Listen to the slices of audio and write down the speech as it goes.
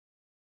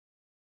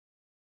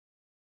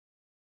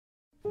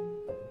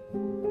All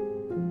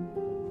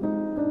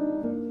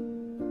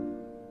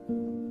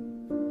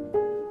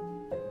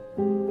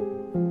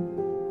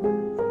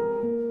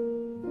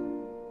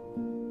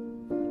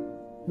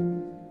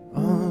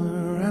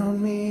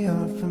around me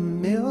are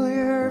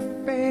familiar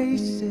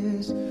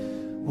faces,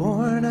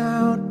 worn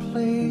out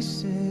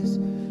places,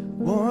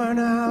 worn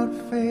out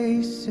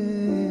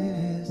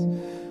faces,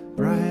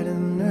 bright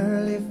and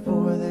early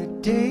for their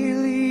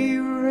daily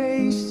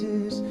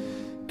races,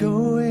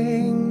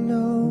 going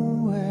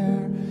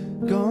nowhere,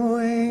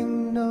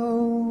 going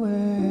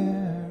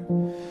nowhere.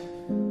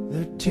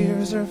 Their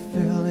tears are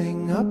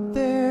filling up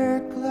their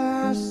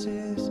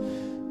glasses,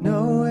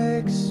 no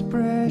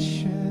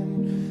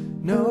expression,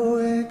 no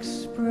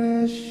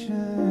expression.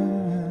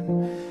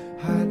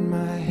 Hide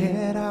my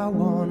head, I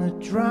wanna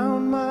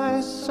drown my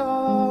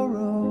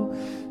sorrow.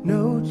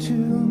 No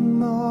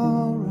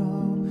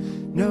tomorrow,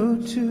 no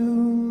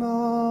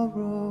tomorrow.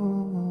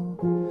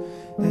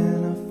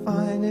 And I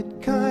find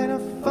it kinda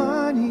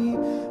funny,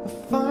 I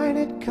find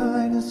it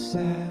kinda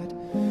sad.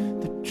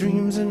 The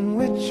dreams in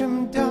which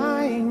I'm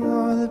dying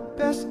are the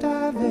best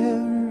I've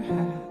ever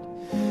had.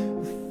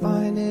 I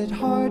find it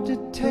hard to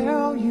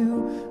tell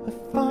you, I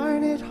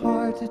find it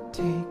hard to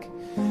take.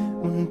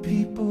 When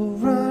people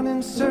run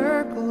in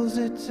circles,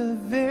 it's a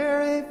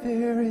very,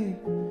 very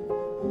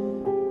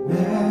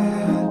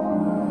bad